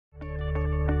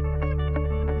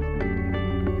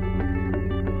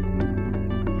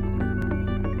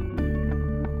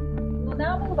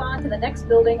on to the next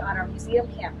building on our museum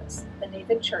campus, the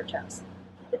Nathan Church House.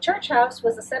 The Church House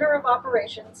was the center of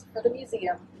operations for the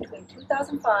museum between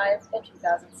 2005 and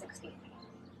 2016.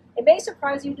 It may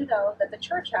surprise you to know that the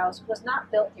Church House was not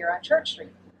built here on Church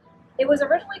Street. It was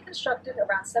originally constructed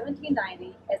around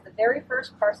 1790 as the very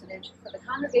first parsonage for the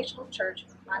Congregational Church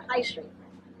on High Street.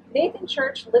 Nathan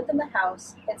Church lived in the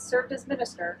house and served as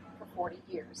minister for 40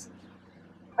 years.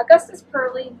 Augustus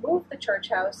Purley moved the church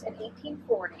house in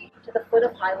 1840 to the foot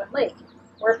of Highland Lake,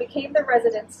 where it became the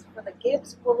residence for the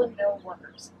Gibbs Woolen Mill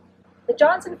workers. The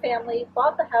Johnson family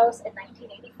bought the house in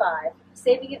 1985,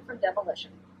 saving it from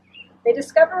demolition. They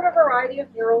discovered a variety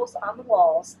of murals on the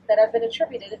walls that have been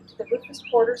attributed to the Rufus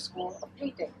Porter School of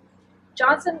Painting.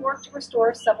 Johnson worked to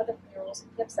restore some of the murals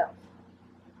himself.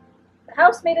 The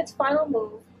house made its final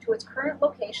move to its current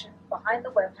location behind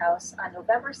the Webb House on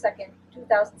November 2,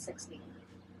 2016,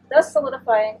 thus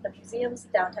solidifying the museum's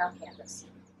downtown campus.